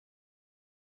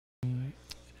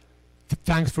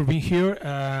Thanks for being here.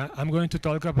 I'm going to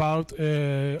talk about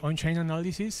on-chain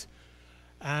analysis,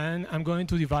 and I'm going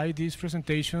to divide this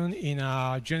presentation in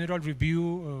a general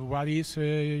review of what is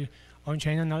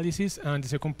on-chain analysis, and the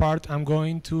second part I'm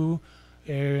going to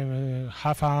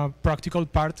have a practical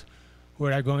part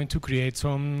where I'm going to create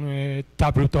some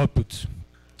Taproot outputs.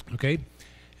 Okay.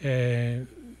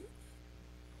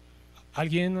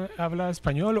 ¿Alguien habla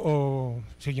español o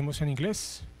seguimos en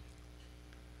inglés?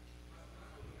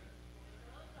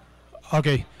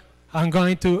 Okay, I'm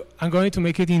going to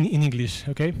make it in English.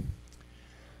 Okay,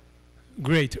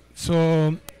 great.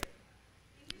 So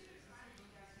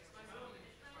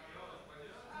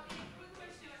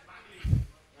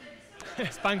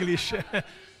Spanglish,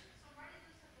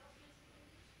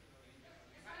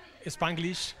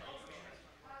 Spanglish.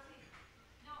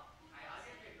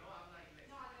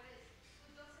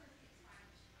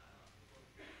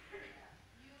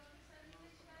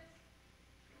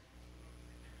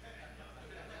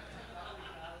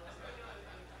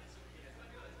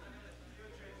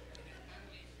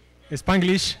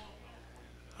 Spanglish.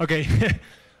 Ok.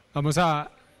 vamos a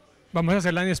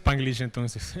hacerla en Spanglish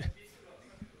entonces.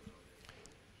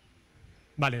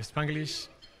 Vale, Spanglish.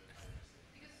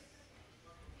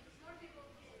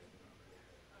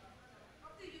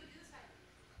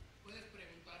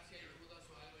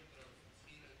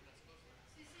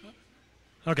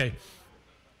 Okay.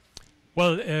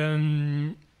 Well,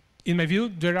 in my view,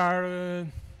 there are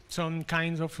some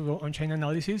kinds of on-chain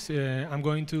analysis. I'm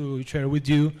going to share with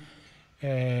you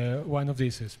one of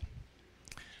these.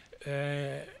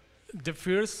 The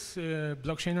first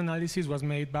blockchain analysis was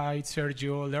made by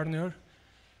Sergio Lerner,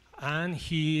 and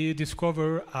he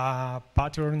discovered a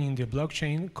pattern in the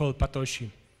blockchain called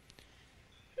Patoshi.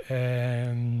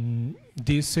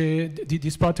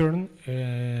 This pattern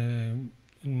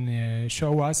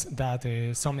shows us that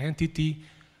some entity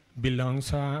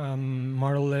belongs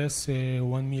more or less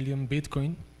 1 million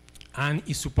Bitcoin and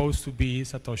is supposed to be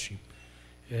Satoshi.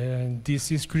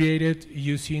 This is created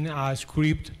using a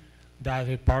script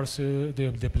that parses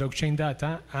the blockchain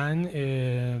data, and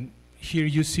here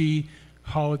you see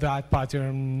how that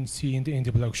pattern see in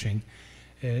the blockchain.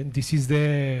 This is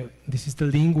the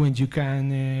link when you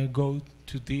can go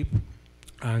too deep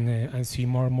and see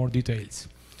more details.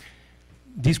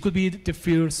 This could be the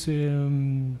first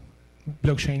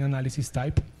blockchain analysis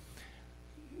type.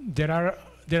 There are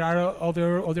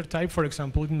other types. For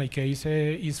example, in my case,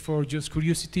 is for just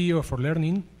curiosity or for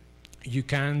learning. You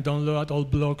can download all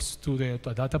blocks to a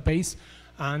database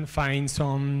and find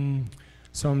some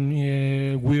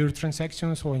weird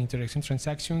transactions or interesting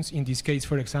transactions. In this case,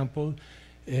 for example,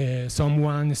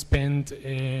 someone spent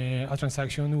a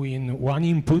transaction with one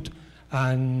input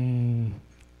and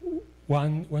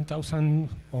 1,000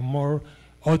 or more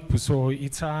output. So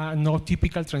it's a not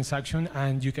typical transaction,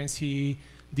 and you can see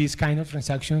these kind of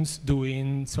transactions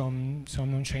doing some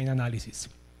on-chain analysis.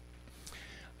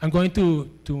 I'm going to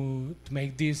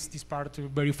make this part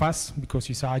very fast because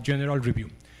it's a general review.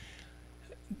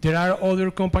 There are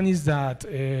other companies that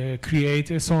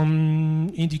create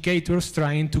some indicators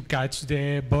trying to catch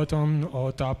the bottom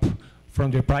or top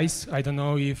from the price. I don't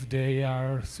know if they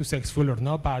are successful or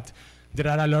not, but there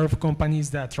are a lot of companies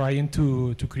that are trying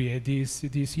to create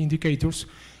these indicators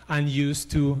and use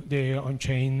to the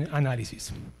on-chain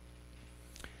analysis.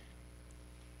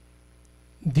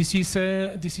 This is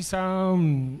a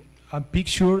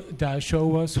picture that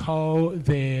shows us how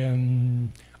the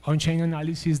on-chain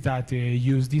analysis that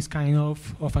use this kind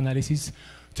of analysis,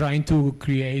 trying to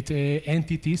create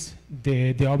entities.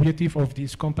 The objective of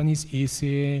these companies is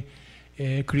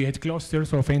create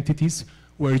clusters of entities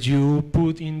where you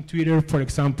put in Twitter, for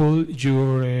example,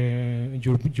 your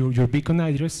beacon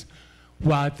address.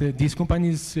 What these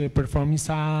companies perform is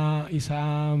a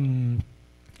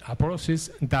process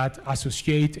that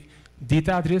associate that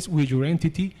address with your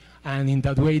entity, and in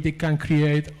that way they can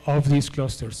create of these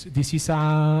clusters. This is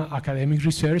academic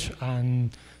research, and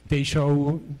they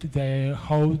show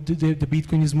how the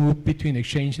Bitcoin is moved between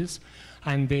exchanges,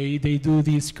 and they do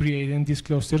this, creating these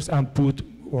clusters and put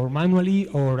or manually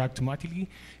or automatically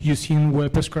using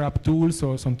web scrap tools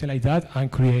or something like that,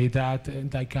 and create that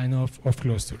kind of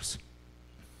clusters.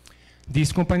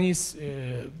 These companies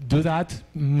do that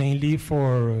mainly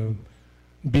for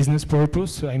business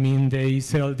purpose. I mean, they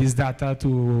sell this data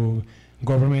to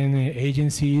government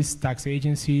agencies, tax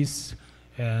agencies,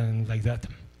 and like that.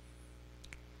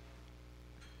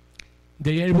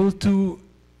 They are able to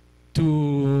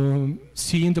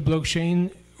see in the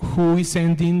blockchain who is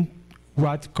sending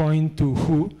what coin to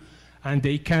who, and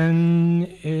they can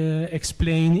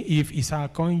explain if it's a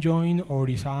coin join or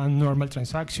it's a normal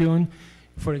transaction,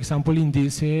 For example, in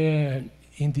this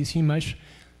image,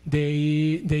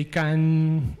 they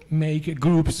can make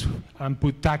groups and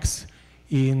put tags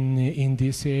in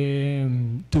these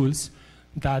tools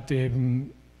that,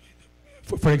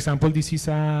 for example, this is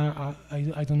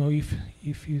I don't know if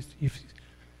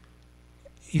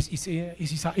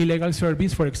it's an illegal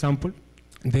service, for example.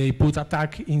 They put a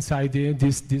tag inside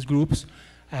these groups,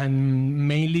 and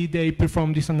mainly they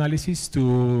perform this analysis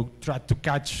to try to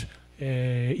catch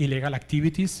illegal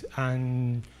activities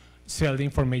and sell the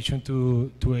information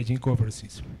to agent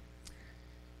cooperatives.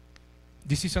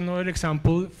 This is another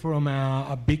example from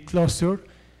a big cluster.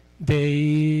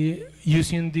 They,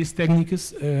 using these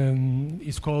techniques,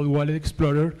 it's called Wallet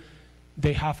Explorer.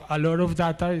 They have a lot of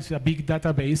data. It's a big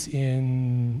database,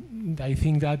 and I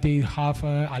think that they have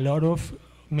a lot of,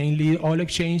 mainly all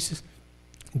exchanges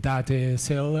that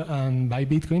sell and buy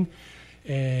Bitcoin.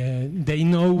 They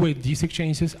know whether these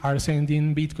exchanges are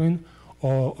sending Bitcoin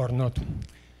or not.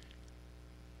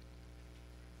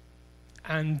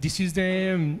 And this is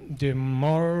the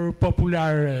more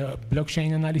popular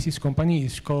blockchain analysis company.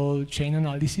 It's called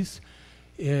Chainalysis.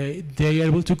 They are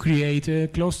able to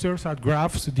create clusters and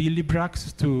graphs, daily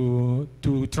bracks, to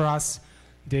trace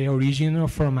the origin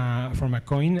from a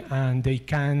coin, and they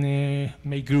can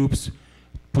make groups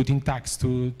putting tags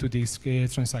to these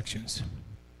transactions.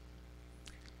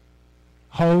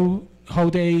 How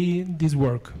this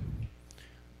work?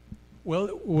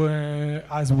 Well,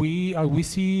 as we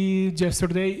see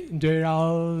yesterday, there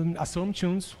are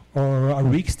assumptions or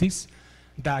heuristics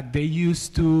that they use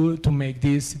to make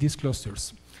these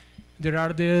clusters. There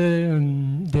are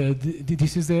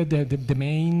this is the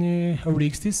main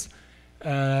heuristics.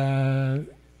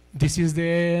 This is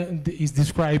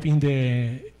described in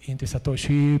the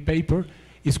Satoshi paper.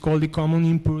 It's called the common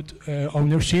input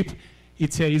ownership.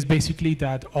 It says basically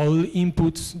that all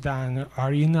inputs that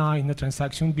are in a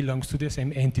transaction belongs to the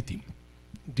same entity.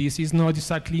 This is not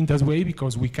exactly in that way,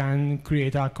 because we can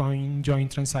create a coin join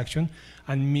transaction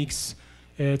and mix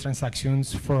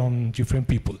transactions from different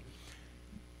people.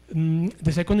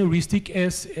 The second heuristic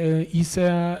is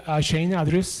a chain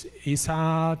address. It's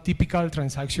a typical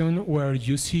transaction where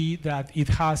you see that it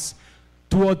has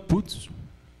two outputs,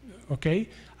 okay?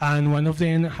 And one of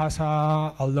them has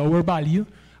a lower value,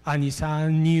 and it's a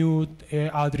new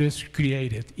address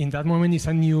created. In that moment, it's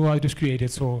a new address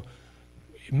created, so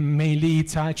mainly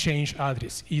it's a change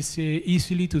address. It's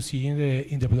easily to see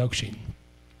in the blockchain.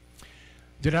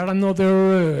 There are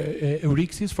another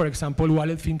heuristics, for example,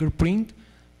 wallet fingerprint,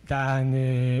 that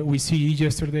we see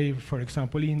yesterday, for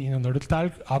example, in another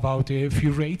talk about fee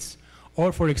rates.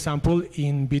 Or, for example,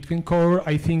 in Bitcoin Core,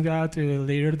 I think that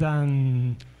later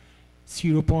than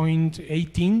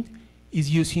 0.18 is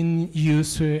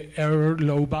use error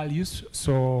low values,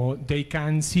 so they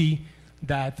can see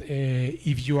that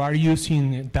if you are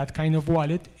using that kind of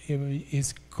wallet,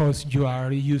 it's because you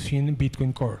are using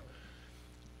Bitcoin Core.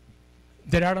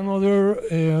 There are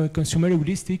another consumer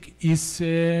heuristic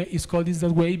is called this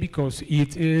that way because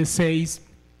it says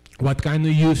what kind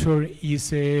of user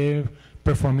is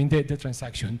performing the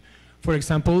transaction. For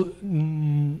example,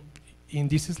 in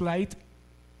this slide,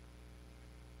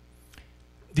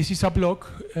 this is a block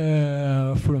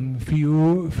from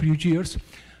few years,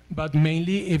 but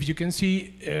mainly, if you can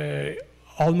see,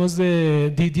 almost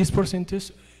this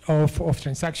percentage of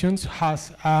transactions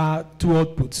has two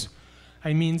outputs.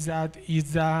 I mean that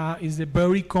is a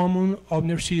very common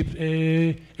ownership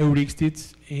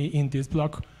heuristics in this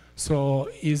block. So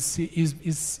it's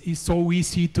so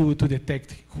easy to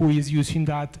detect who is using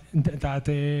that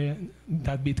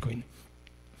Bitcoin.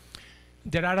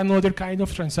 There are another kind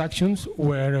of transactions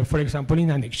where, for example, in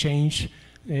an exchange,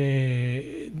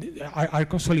 are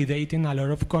consolidating a lot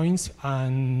of coins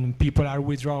and people are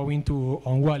withdrawing to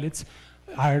on wallets.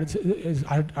 Are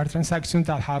transactions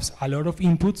that have a lot of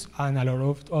inputs and a lot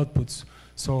of outputs.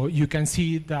 So you can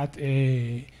see that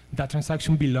that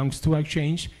transaction belongs to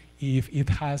exchange if it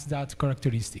has that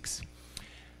characteristics.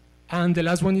 And the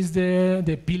last one is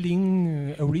the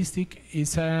peeling heuristic.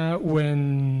 Is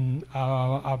when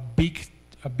a big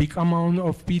amount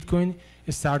of Bitcoin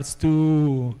starts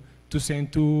to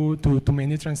send to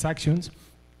many transactions.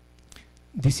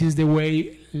 This is the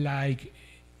way like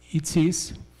it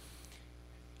is.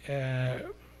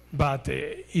 But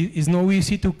it's not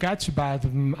easy to catch, but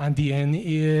at the end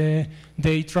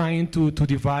they trying to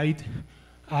divide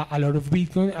a lot of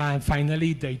Bitcoin, and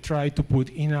finally they try to put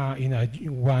in a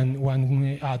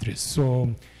one address. So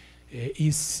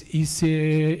it's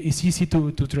easy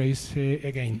to trace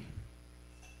again.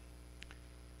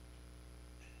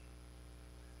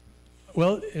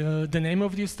 Well, the name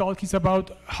of this talk is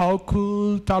about how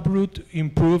could Taproot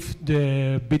improve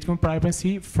the Bitcoin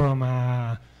privacy from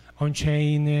an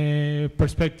on-chain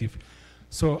perspective.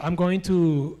 So I'm going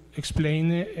to explain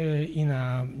in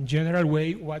a general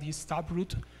way what is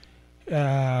Taproot,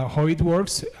 how it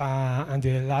works, and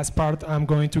the last part I'm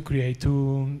going to create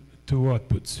two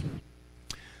outputs.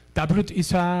 Taproot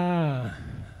is a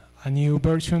new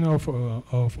version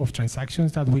of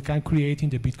transactions that we can create in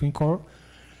the Bitcoin core.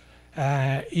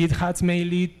 It has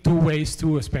mainly two ways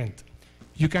to spend.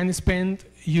 You can spend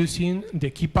using the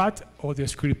keypad or the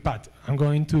script pad. I'm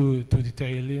going to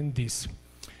detail in this.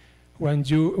 When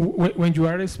you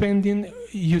are spending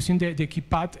using the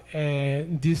keypad,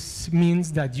 this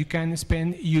means that you can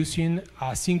spend using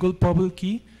a single public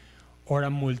key or a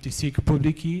multi-sig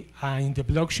public key. In the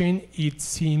blockchain, it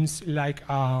seems like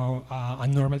a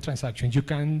normal transaction. You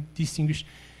can distinguish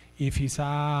if it's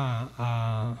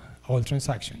a old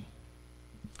transaction.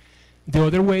 The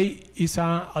other way is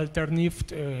an alternative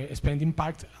spending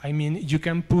pact. I mean, you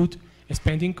can put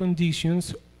spending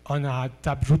conditions on a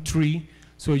Taproot tree,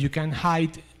 so you can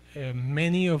hide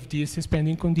many of these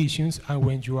spending conditions, and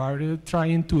when you are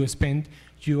trying to spend,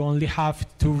 you only have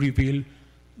to reveal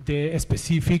the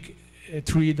specific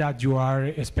tree that you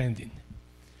are spending.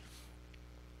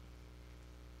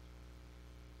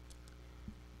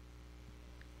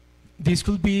 This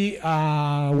could be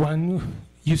one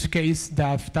use case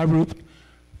that Taproot.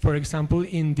 For example,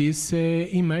 in this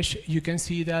image, you can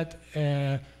see that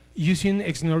using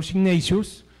XNOR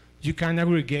signatures, you can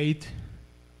aggregate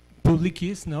public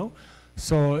keys, no?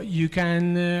 So you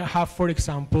can have, for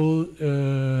example,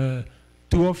 2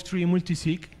 of 3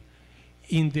 multisig.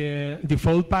 In the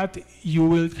default path, you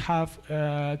will have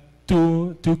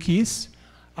two keys,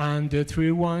 and the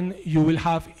third one you will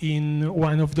have in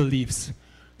one of the leaves.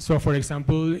 So for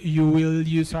example, you will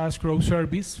use a scroll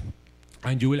service,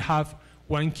 and you will have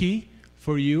one key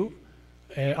for you,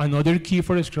 another key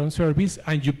for a scroll service,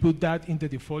 and you put that in the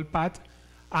default path,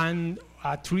 and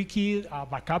a 3 key, a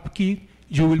backup key,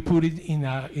 you will put it in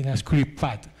a script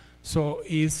path. So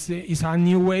it's a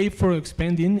new way for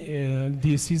expanding.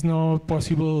 This is not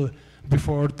possible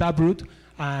before Taproot,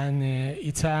 and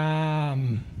it's a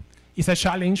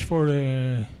challenge for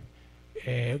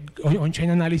on-chain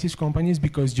analysis companies,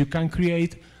 because you can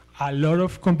create a lot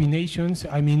of combinations.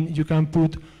 I mean, you can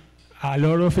put a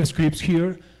lot of scripts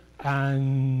here,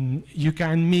 and you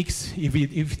can mix.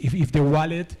 If the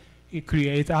wallet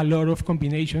create a lot of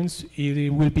combinations,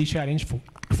 it will be challenge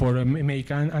for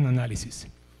making an analysis.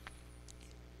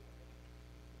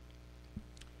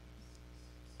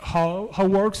 How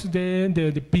works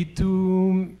the pay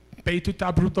to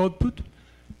Taproot output?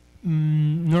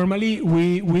 Normally,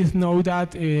 we know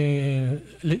that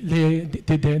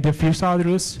the first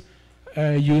address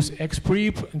use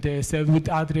xpref, the set-with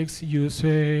address use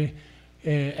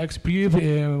xpref,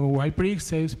 ypref,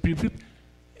 says prefib.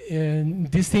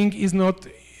 This thing is not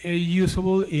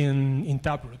usable in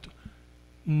Taproot.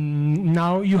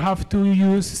 Now you have to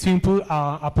use simple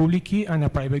a public key and a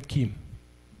private key.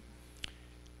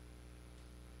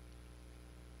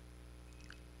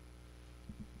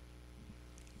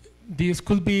 This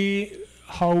could be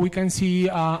how we can see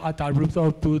a Taproot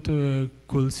output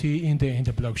could see in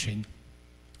the blockchain.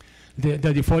 The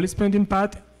default spending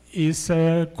path is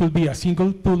could be a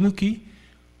single public key,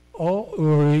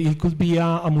 or it could be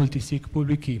a multi-sig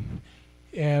public key.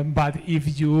 But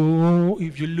if you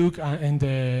look on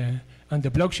the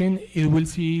blockchain, it will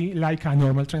see like a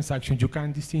normal transaction. You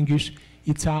can distinguish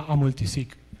it's a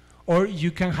multi-sig, or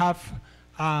you can have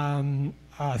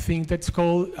a thing that's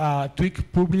called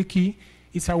tweak public key.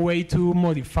 It's a way to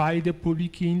modify the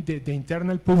public key, the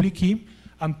internal public key,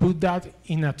 and put that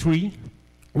in a tree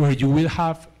where you will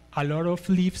have a lot of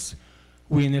leaves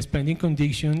with spending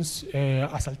conditions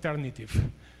as alternative.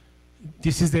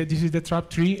 This is the trap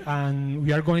tree, and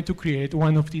we are going to create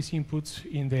one of these inputs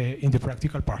in the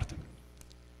practical part.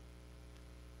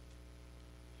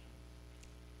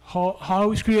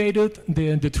 How is created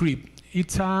the tree?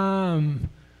 It's a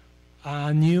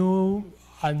new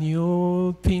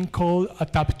thing called a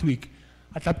tap tweak.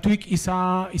 A tap tweak is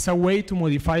a way to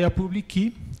modify a public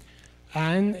key,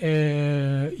 and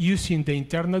using the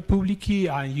internal public key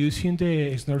and using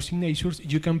the XNOR signatures,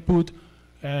 you can put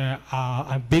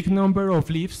a big number of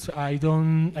leaves. I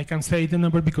can say the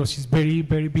number because it's very,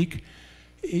 very big.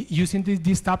 Using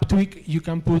this tap tweak, you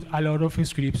can put a lot of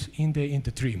scripts in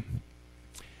the tree.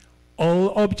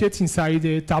 All objects inside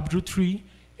the Taproot tree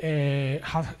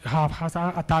has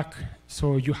a tag,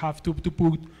 so you have to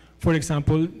put, for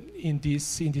example, in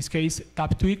this case,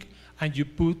 tap tweak, and you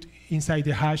put inside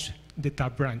the hash the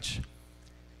tap branch.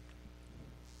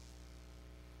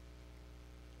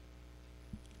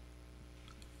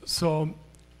 So,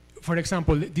 for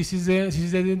example, this is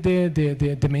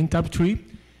the main tab tree,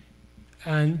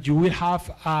 and you will have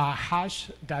a hash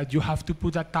that you have to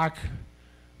put a tag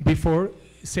before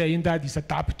saying that it's a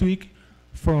tab twig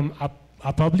from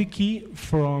a public key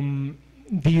from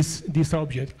this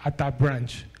object, a tab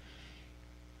branch.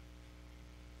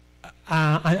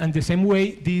 And the same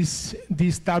way, this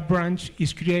tab branch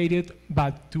is created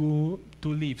by two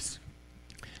leaves.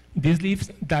 This leaf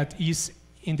that is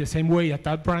in the same way a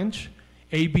tab branch,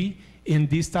 AB, in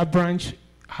this tab branch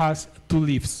has two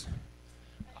leaves,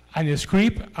 and a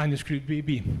script and a script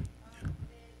BB.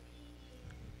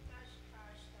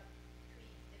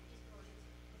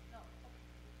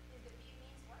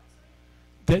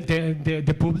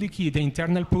 The public key, the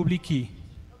internal public key.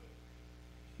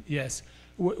 Yes.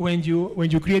 When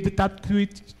you create the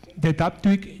tab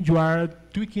twig, you are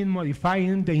tweaking,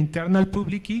 modifying the internal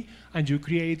public key, and you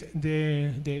create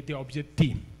the object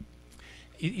T.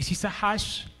 It is a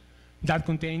hash that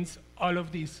contains all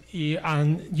of this,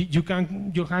 and you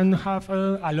can have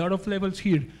a lot of levels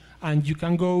here, and you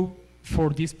can go for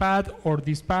this path or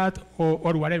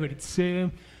whatever.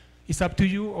 It's up to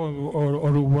you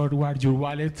or what your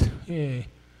wallet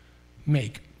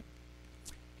make.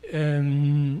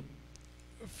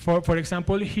 For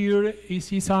example, here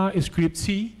is a script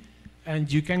C,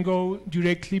 and you can go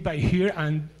directly by here,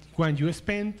 and when you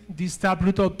spend this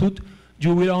Taproot output,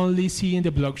 you will only see in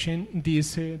the blockchain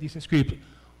this script.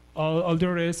 All the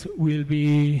rest will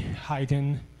be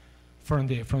hidden from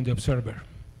the observer.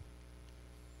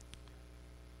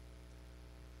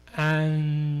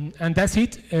 And that's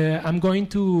it. I'm going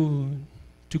to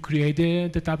create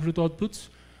the Taproot outputs,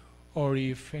 or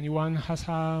if anyone has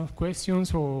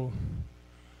questions or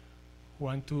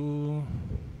want to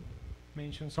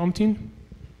mention something.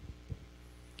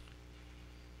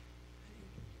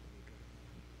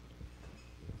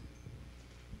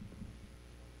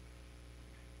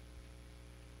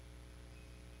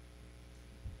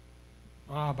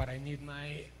 But I need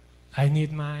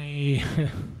my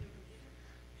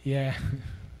yeah.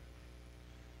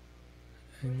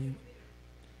 I need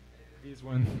this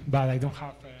one, but I don't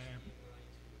have.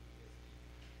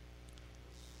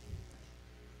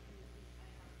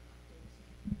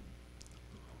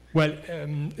 Well,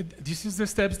 this is the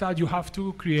steps that you have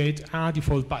to create a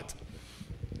default path.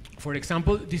 For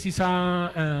example, this is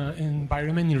an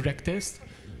environment in RecTest.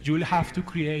 You will have to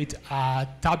create a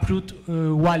Taproot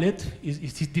wallet.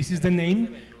 This is the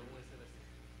name.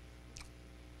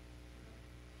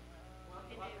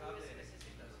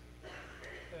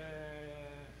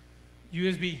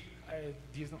 USB.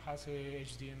 This one has a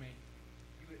HDMI.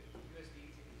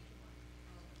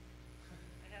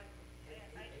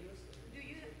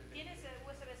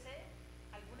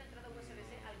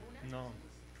 No.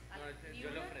 Yo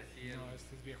le ofrecí. No,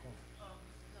 este es viejo. Oh,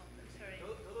 no, sorry.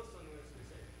 Todos son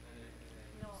USB-C.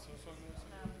 No. Son USB.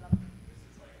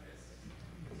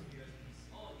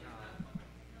 Oh, no.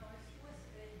 No, es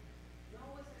USB.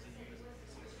 No USB-C,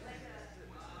 USB. Like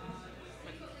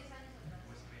 5 o 6 años atrás.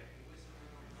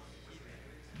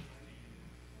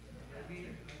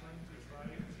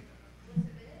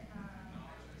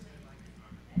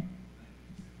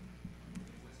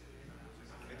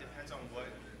 It depends on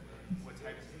what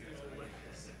type of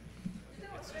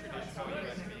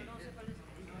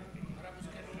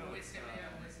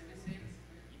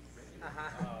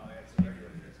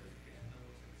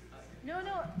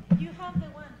No, you have the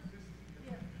one.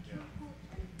 Yeah.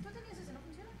 ¿Tú tenías ese? ¿No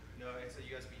funciona? No, it's a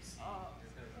USB-C. Oh.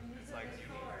 It's like you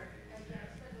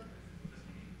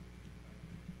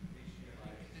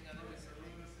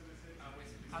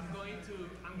I'm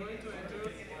going to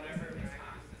enter.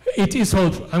 It is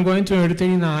solved. I'm going to enter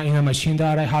in a machine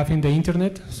that I have in the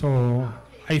internet, so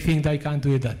I think I can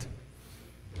do that.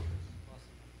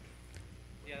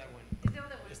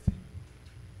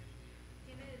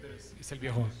 Es el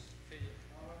viejo.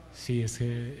 Sí,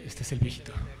 este es el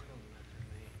viejito.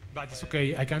 But it's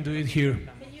okay, I can do it here.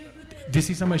 This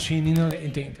is a machine in the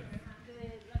internet.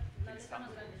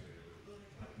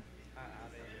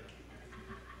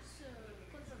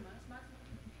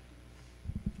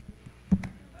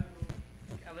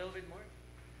 A little bit more.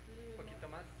 Un poquito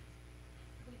más.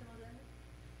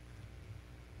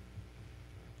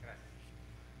 Gracias.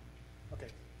 Okay.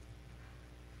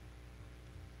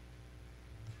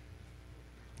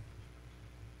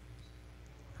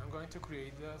 I'm going to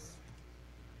create this.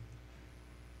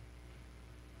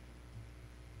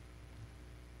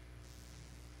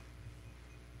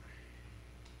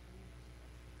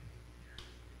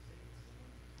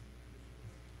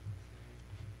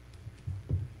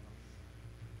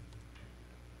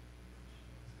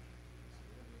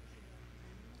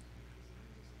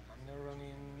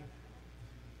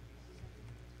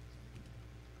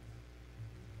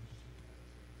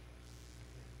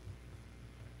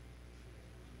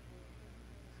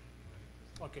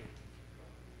 Okay.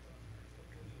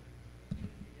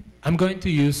 I'm going to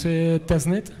use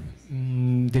testnet.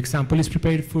 The example is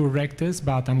prepared for rectest,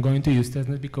 but I'm going to use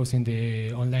testnet because in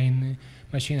the online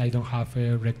machine I don't have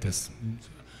rectest.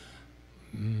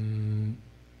 I'm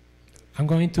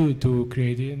going to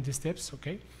create the steps,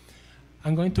 okay?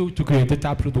 I'm going to create the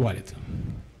Taproot wallet.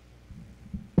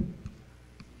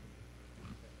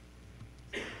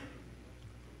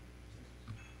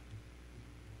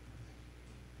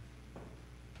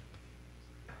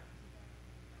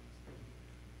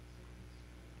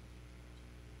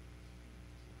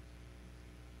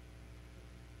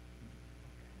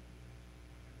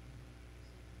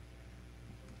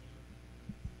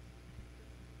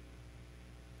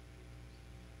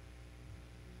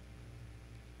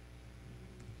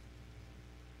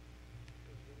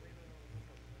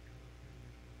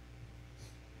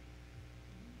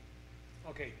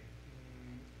 Okay.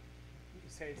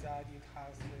 It says that it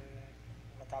has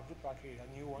a Taproot, but here a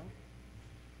new one.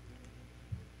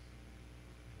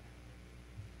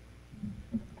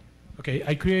 Okay,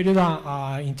 I created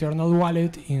a internal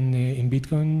wallet in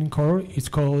Bitcoin Core. It's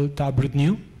called Taproot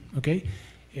New. Okay,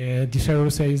 this error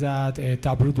says that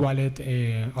Taproot wallet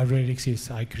already exists.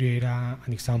 I created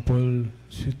an example a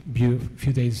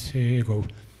few days ago.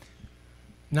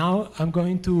 Now I'm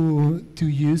going to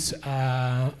use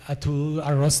a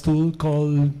Rust tool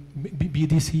called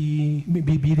btcpp.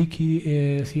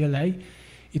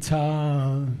 It's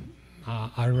a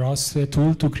Rust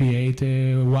tool to create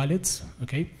wallets.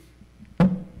 Okay.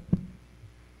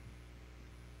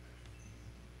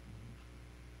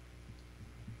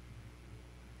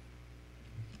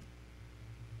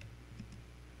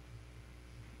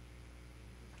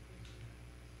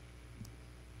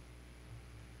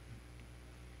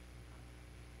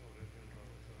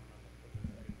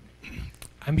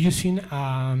 I'm using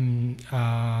a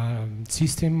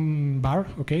system bar,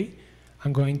 okay?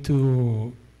 I'm going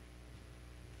to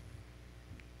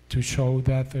show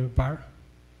that bar.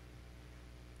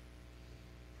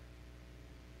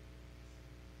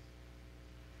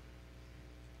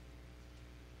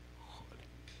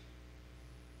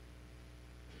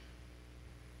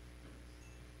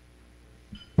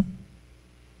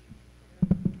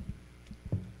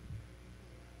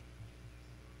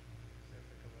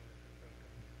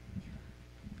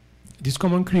 This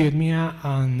command create me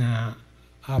a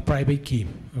private key,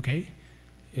 okay?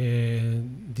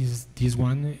 This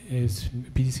one is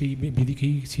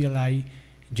btcpp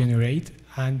generate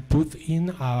and put in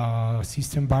a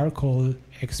system bar called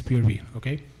xprb,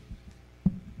 okay?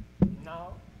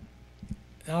 Now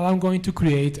I'm going to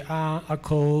create a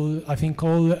thing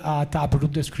called a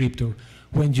Taproot descriptor.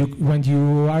 When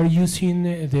you are using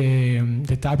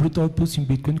the Taproot outputs in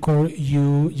Bitcoin Core,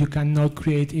 you cannot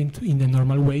create it in the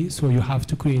normal way, so you have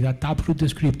to create a Taproot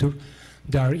descriptor.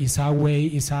 There is a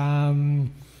way to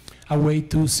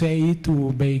say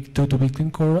to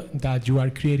Bitcoin Core that you are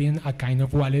creating a kind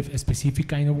of wallet, a specific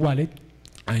kind of wallet,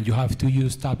 and you have to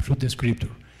use Taproot descriptor.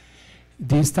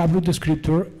 This Taproot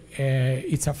descriptor,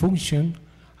 it's a function,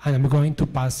 and I'm going to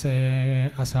pass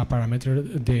as a parameter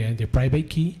the private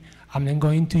key. I'm then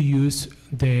going to use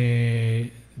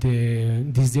this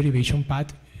derivation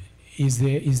path is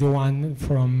the one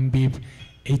from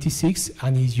BIP86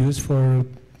 and is used for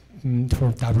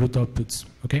Taproot outputs.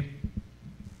 Okay.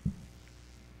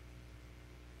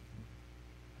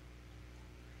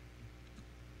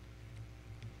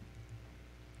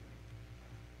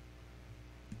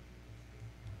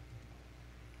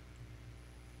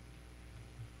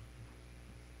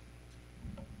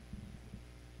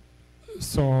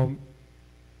 So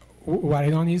what I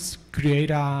done is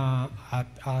create a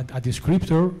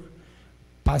descriptor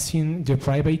passing the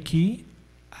private key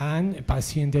and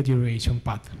passing the derivation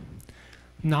path.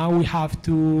 Now we have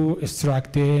to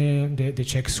extract the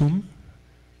checksum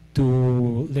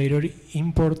to later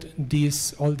import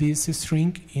all this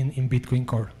string in Bitcoin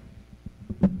Core.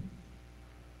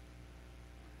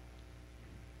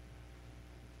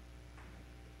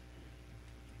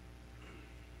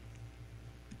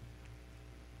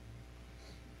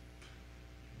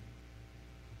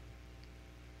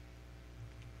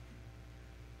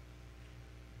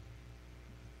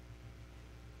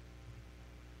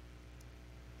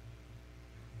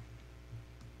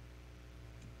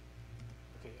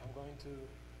 To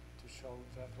show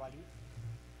that value.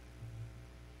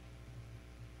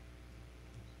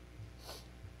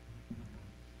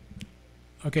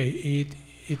 Okay,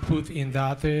 it put in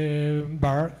that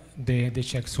bar the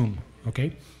checksum.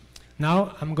 Okay,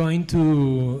 now I'm going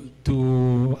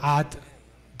to add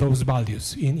those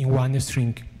values in one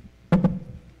string.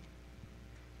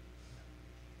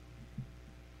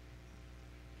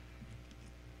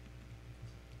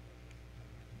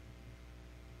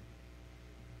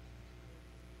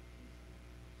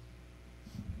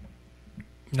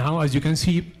 Now, as you can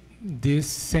see, this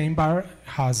same bar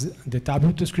has the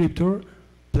Taproot descriptor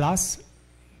plus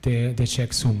the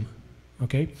checksum.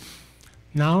 Okay.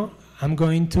 Now I'm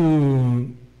going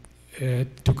to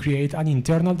create an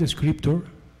internal descriptor,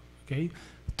 okay,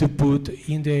 to put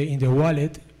in the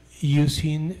wallet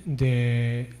using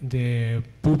the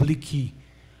public key,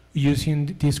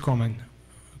 using this command.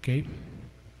 Okay.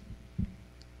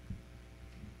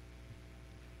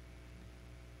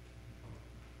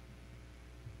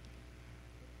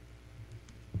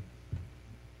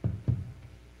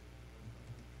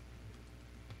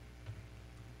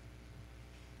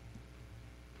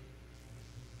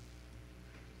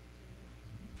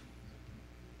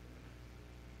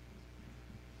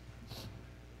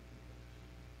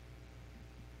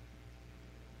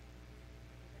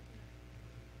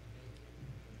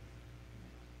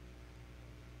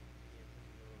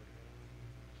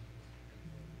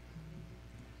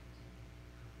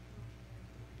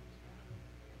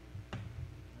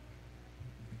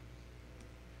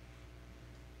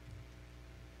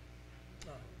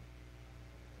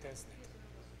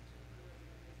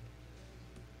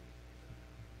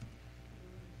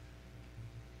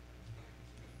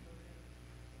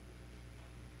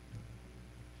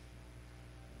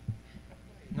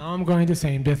 Now I'm going to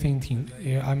say the same thing.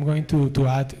 I'm going to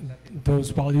add those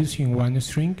values in one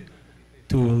string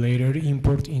to later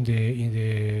import in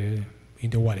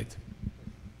the wallet.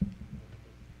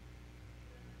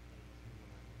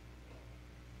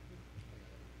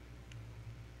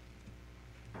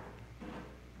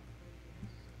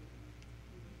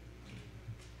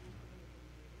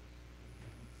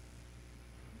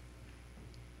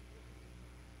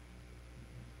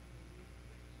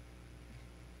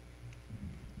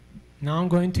 Now I'm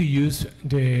going to use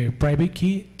the private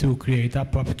key to create a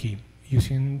pub key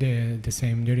using the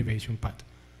same derivation path.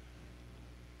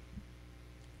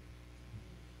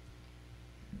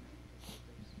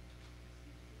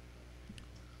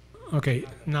 Okay,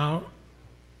 now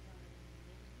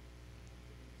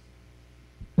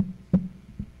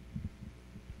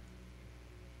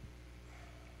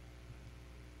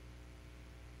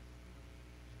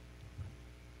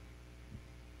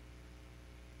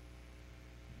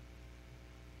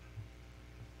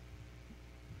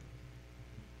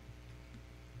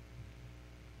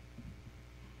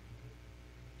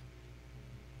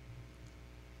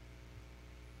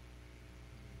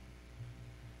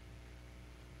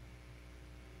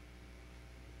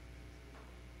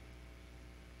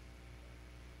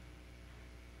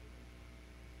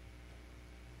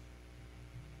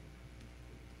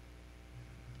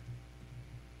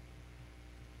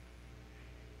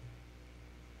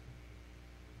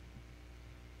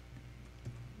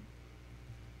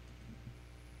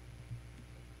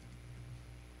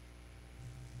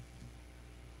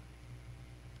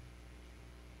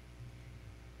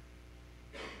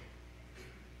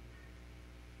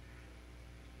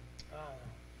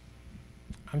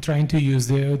I'm trying to use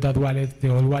that wallet, the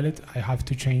old wallet. I have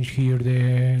to change here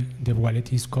the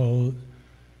wallet is called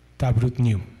Taproot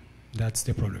new. That's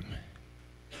the problem.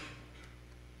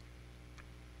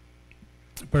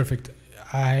 Perfect.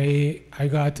 I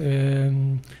got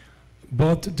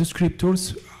both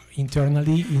descriptors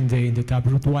internally in the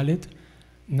Taproot wallet.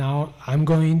 Now I'm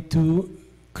going to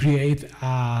create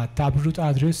a Taproot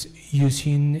address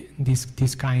using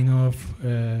this kind of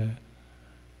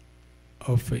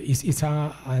it's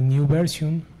a new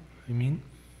version, I mean.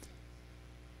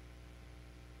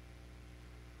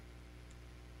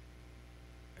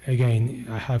 Again,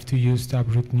 I have to use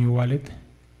Taproot new wallet.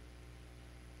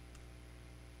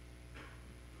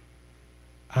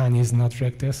 And it's not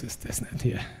rectus, it's testnet,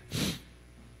 yeah.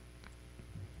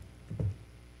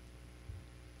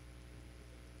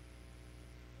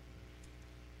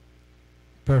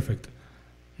 Perfect.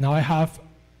 Now I have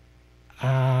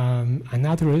an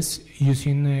address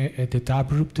using the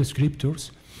Taproot descriptors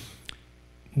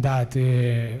that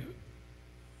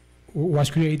was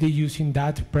created using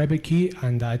that private key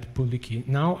and that public key.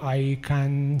 Now I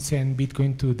can send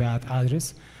Bitcoin to that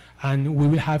address, and we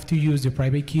will have to use the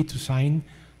private key to sign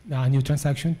a new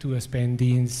transaction to spend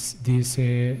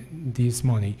this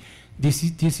money.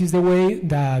 This is the way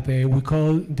that we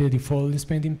call the default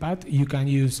spending path. You can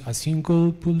use a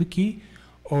single public key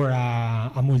or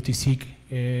a multi-sig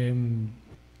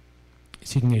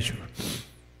signature.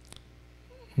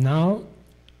 Now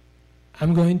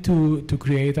I'm going to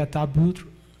create a Taproot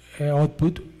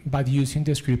output, but using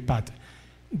the script path.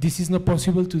 This is not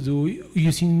possible to do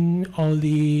using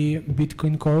only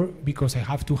Bitcoin Core because I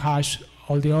have to hash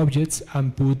all the objects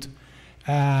and put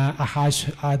a hash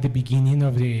at the beginning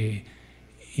of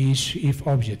each if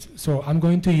object. So I'm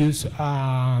going to use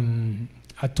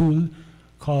a a tool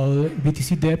called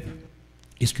btcpp.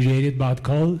 It's created by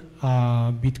Cole,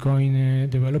 a Bitcoin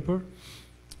developer.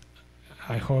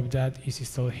 I hope that is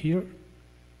still here.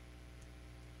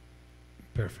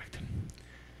 Perfect.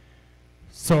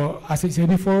 So as I said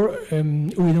before,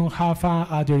 we don't have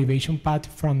a derivation path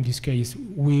from this case.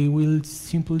 We will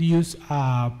simply use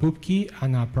a pub key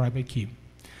and a private key.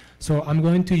 So I'm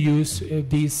going to use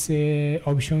this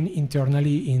option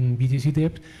internally in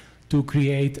btcpp to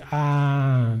create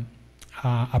a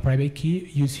private key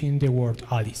using the word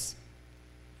Alice.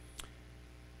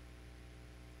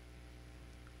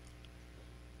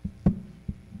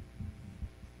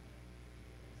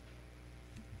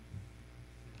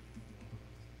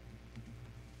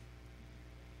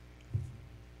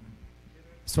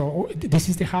 So this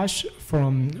is the hash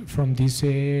from this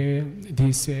the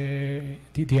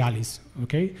Alice.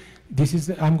 Okay, this is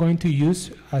I'm going to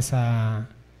use as a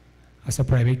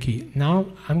private key. Now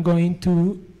I'm going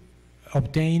to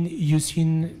obtain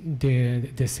using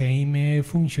the same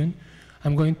function.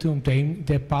 I'm going to obtain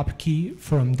the pub key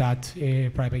from that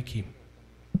private key.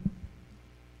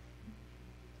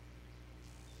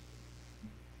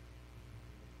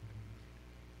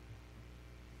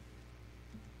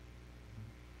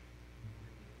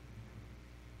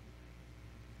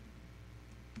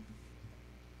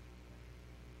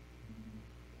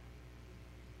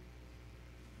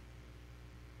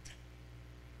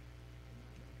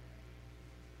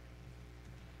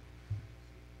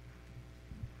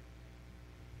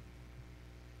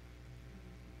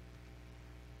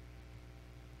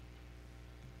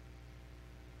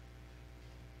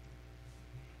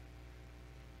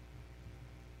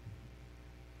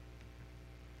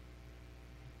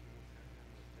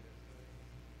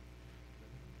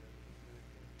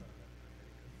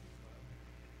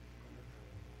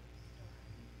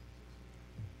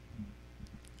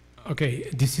 Okay,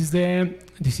 this is the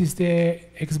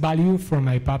X value from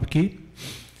my pub key,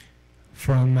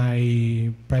 from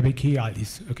my private key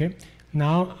Alice. Okay,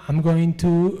 now I'm going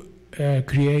to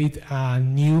create a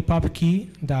new pub key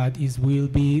that will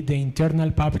be the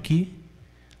internal pub key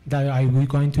that I will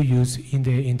going to use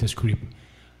in the script.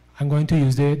 I'm going to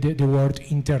use the word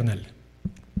internal.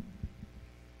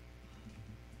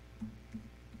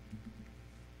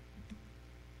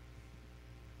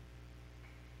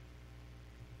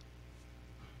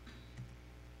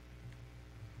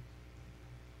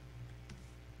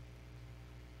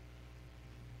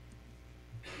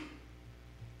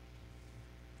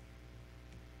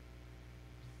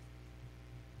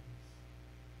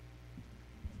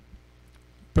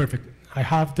 Perfect. I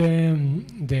have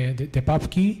the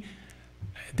pub key,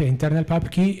 the internal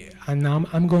pub key, and now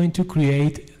I'm going to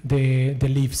create the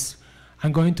leaves.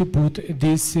 I'm going to put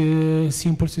these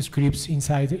simple scripts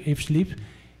inside each leaf.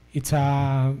 It's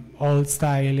a old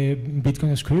style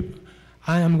Bitcoin script.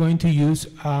 And I'm going to use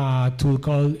a tool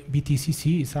called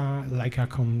btcc. It's like a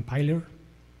compiler.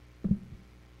 I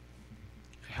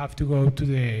have to go to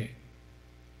the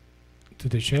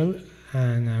shell,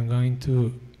 and I'm going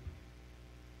to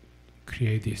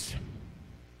create this.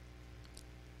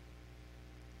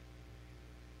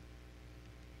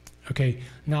 Okay,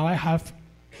 now I have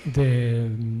the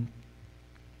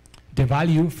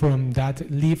value from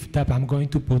that leaf that I'm going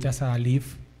to put as a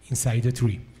leaf inside the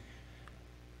tree.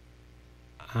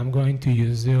 I'm going to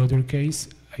use the other case.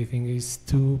 I think it's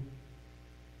 2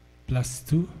 plus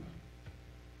 2.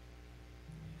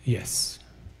 Yes,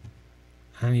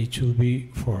 and it should be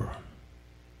 4.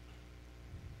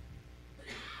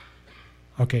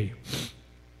 Okay.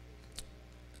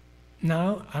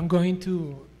 Now I'm going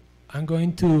to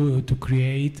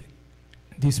create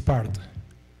this part,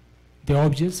 the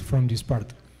objects from this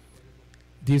part,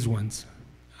 these ones.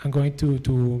 I'm going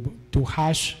to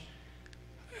hash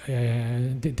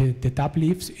the tab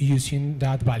leaves using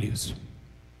that values.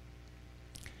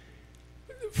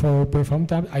 For perform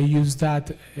tab, I use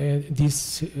that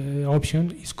this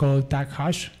option is called tag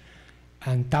hash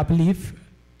and tab leaf.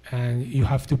 And you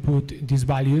have to put these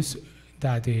values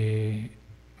that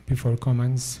before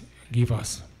commands give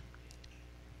us.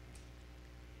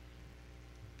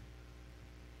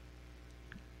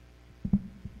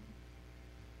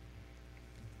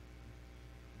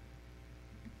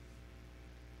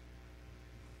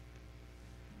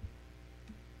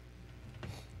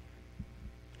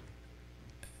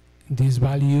 This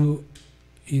value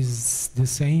is the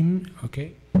same,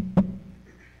 okay?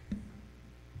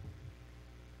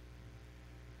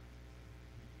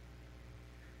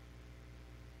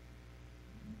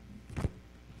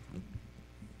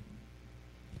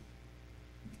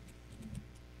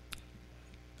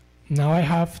 Now I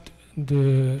have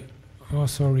oh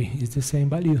sorry, it's the same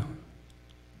value.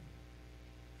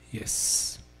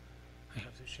 Yes, I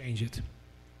have to change it.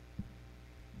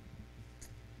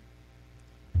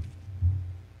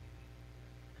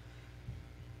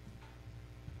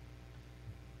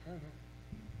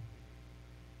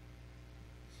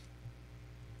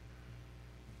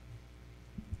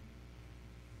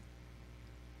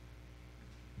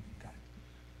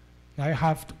 I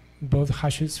have both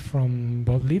hashes from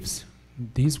both leaves,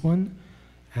 this one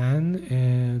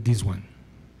and this one.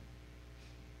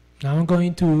 Now I'm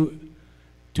going to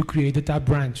create the tab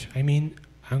branch. I mean,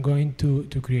 I'm going to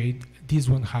create this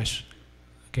one hash,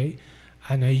 okay?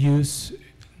 And I use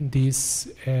this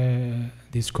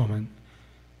this command,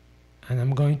 and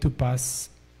I'm going to pass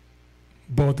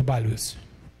both values.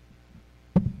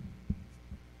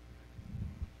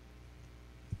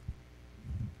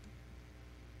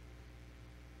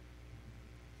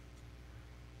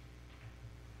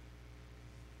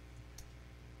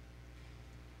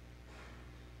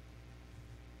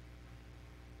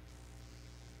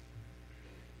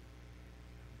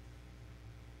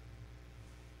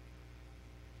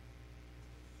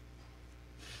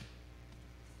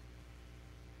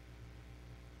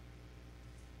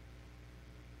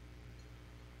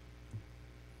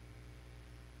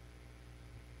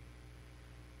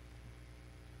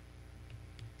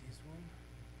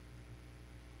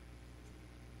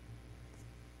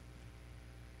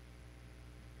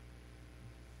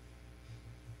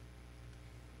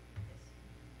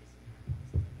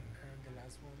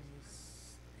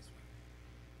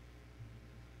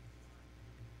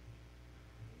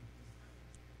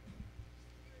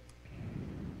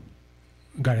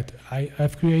 Got it.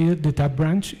 I've created the tab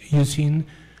branch using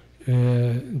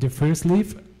the first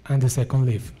leaf and the second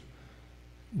leaf.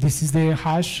 This is the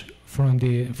hash from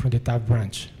the tab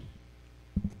branch.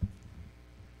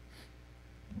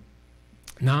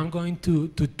 Now I'm going to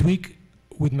tweak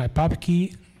with my pub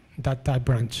key that tab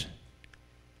branch.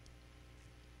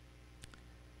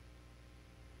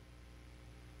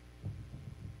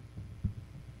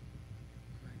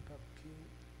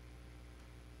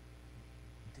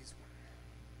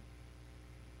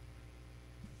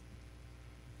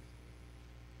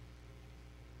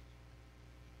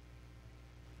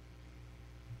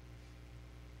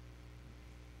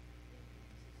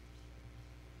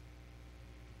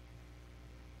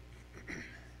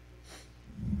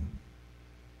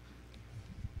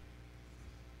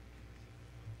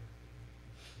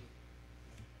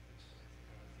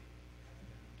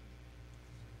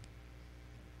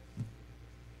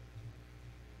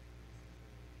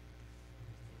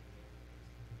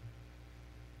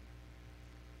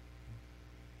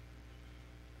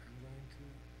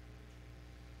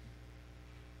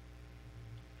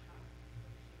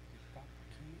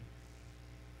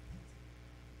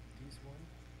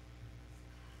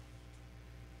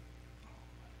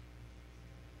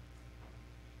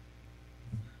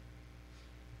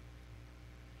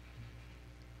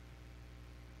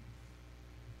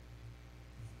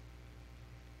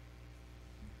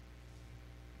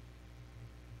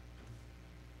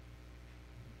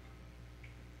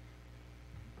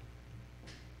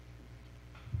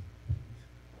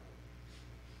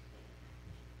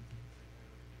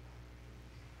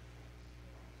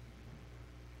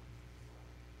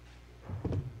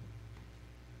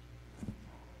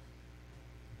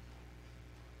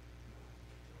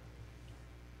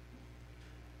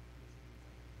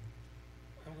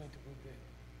 I'm going to put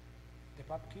the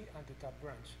pub key and the tab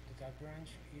branch. The tab branch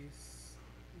is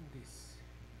this.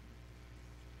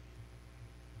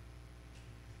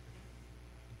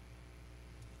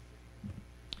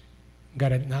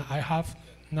 Got it. Now I have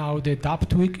the tab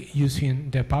tweak using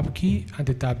the pub key and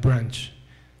the tab branch.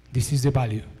 This is the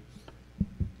value.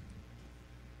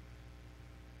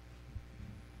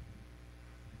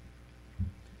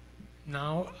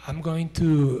 Now I'm going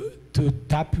to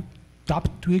tab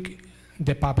tweak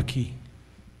the pub key.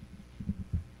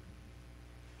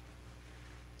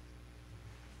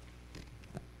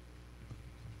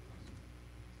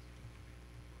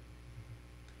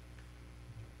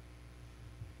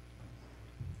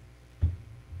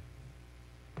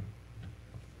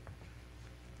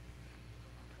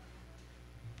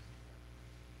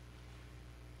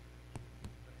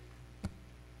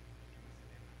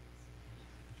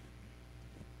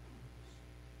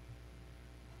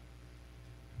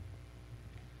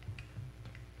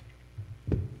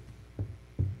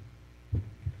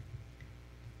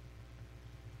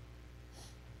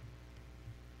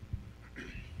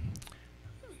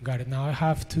 Got it. Now I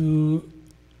have to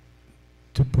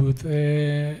put.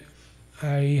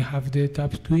 I have the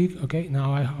tab tweak. Okay.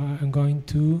 Now I'm going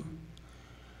to.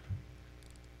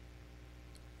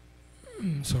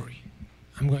 Sorry.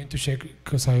 I'm going to check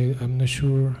because I'm not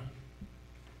sure.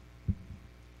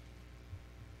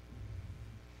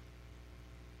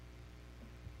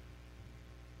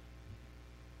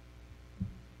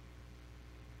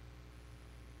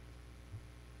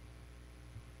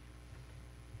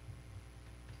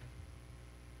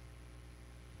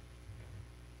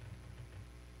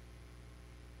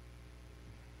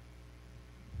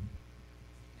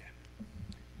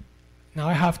 Now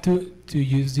I have to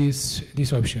use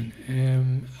this option.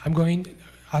 I'm going,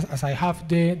 as I have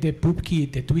the pub key,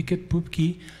 the tweaked pub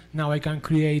key, now I can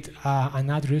create an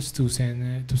address to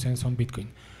send some Bitcoin.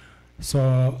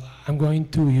 So I'm going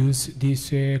to use this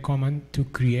command to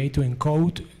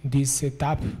encode this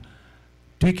tab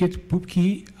tweaked pub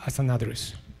key as an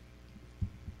address.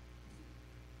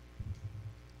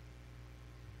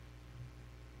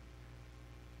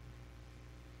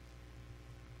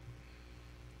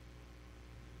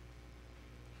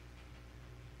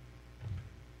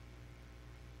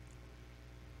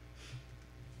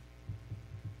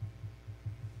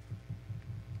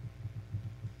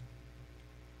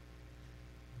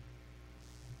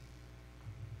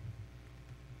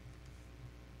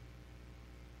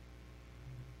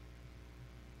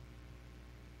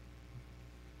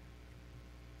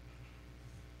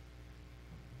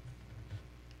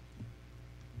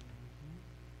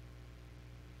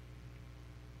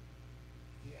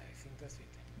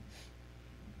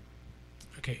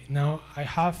 Okay, now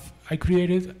I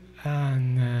created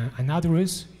an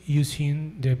address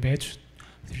using the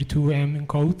batch32m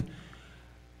encode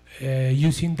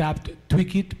using that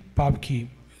tweaked pub key.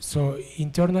 So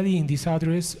internally in this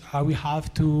address, I will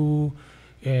have to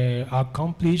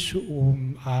accomplish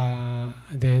the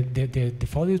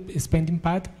default spending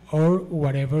path or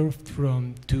whatever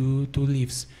from two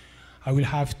leaves. I will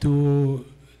have to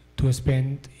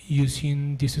spend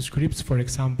using these scripts. For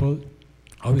example,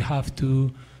 I will have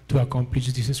to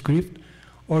accomplish this script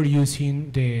or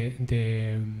using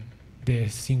the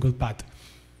single path.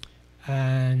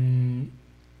 And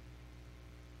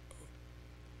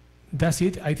that's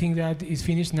it. I think that is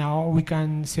finished. Now we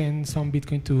can send some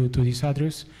Bitcoin to this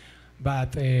address,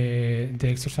 but the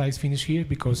exercise finished here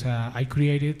because I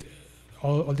created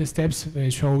all the steps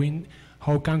showing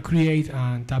how can create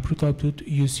a Taproot output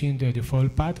using the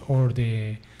default path or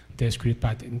the script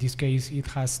path. In this case, it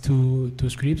has two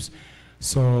scripts.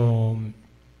 So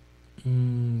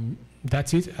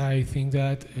that's it. I think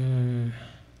that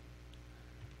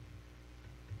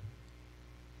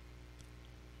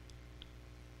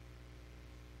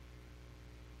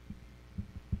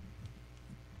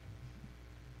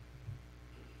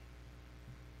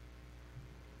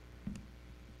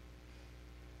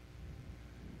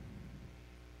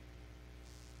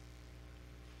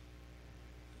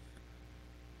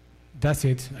that's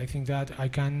it. I think that I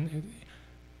can,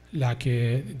 like,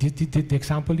 the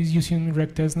example is using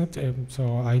rect testnet,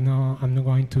 so I know I'm not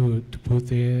going to put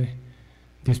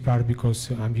this part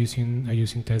because I'm using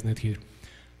testnet here.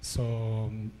 So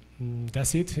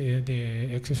that's it.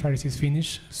 The exercise is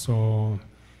finished. So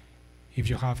if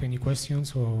you have any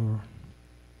questions, or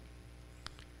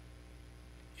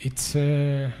it's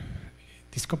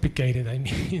complicated. I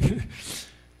mean.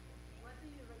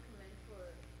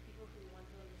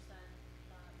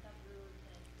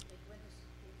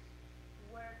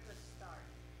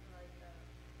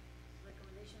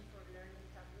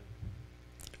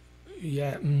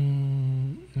 Yeah,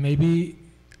 maybe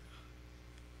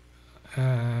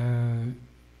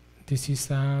this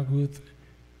is a good.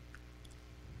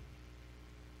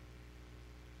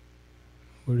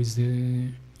 Where is the?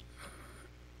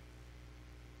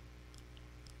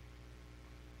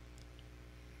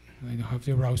 I don't have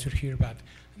the browser here, but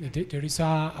there is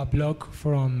a blog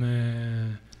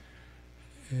from.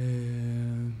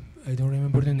 I don't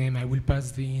remember the name. I will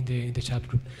pass in the chat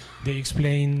group. They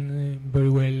explain very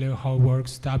well how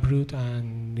works Taproot,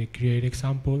 and they create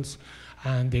examples,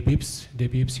 and the BIPs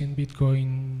in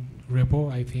Bitcoin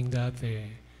repo. I think that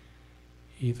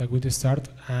is a good start.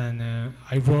 And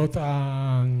I wrote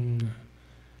an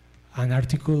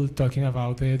article talking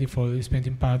about the default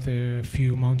spending path a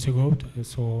few months ago,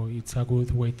 so it's a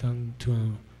good way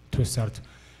to start.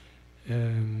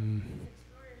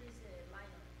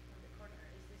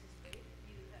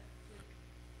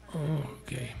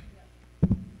 Okay.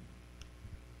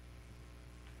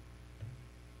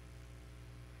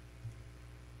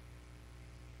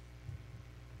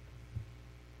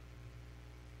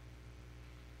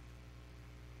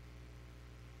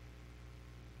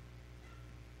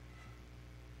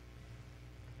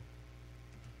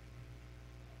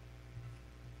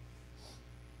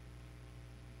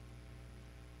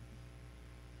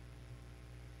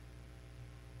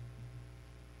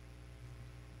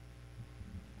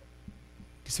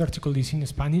 This article is in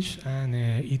Spanish, and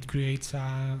it creates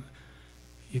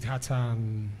it has a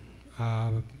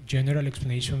general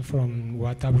explanation from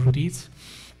what Taproot is,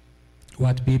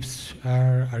 what BIPs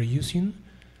are using,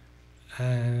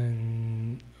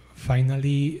 and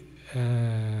finally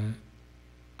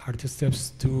are the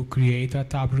steps to create a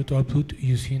Taproot output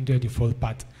using the default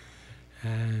path.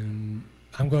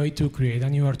 I'm going to create a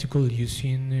new article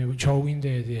using showing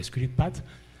the script path,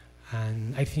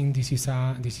 and I think this is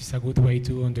a good way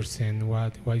to understand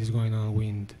what is going on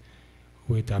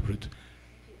with Taproot.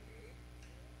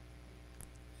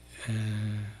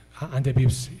 And the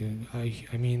BIPs,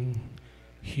 I mean,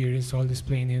 here is all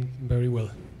explained very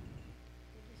well.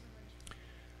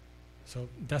 So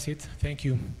that's it. Thank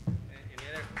you.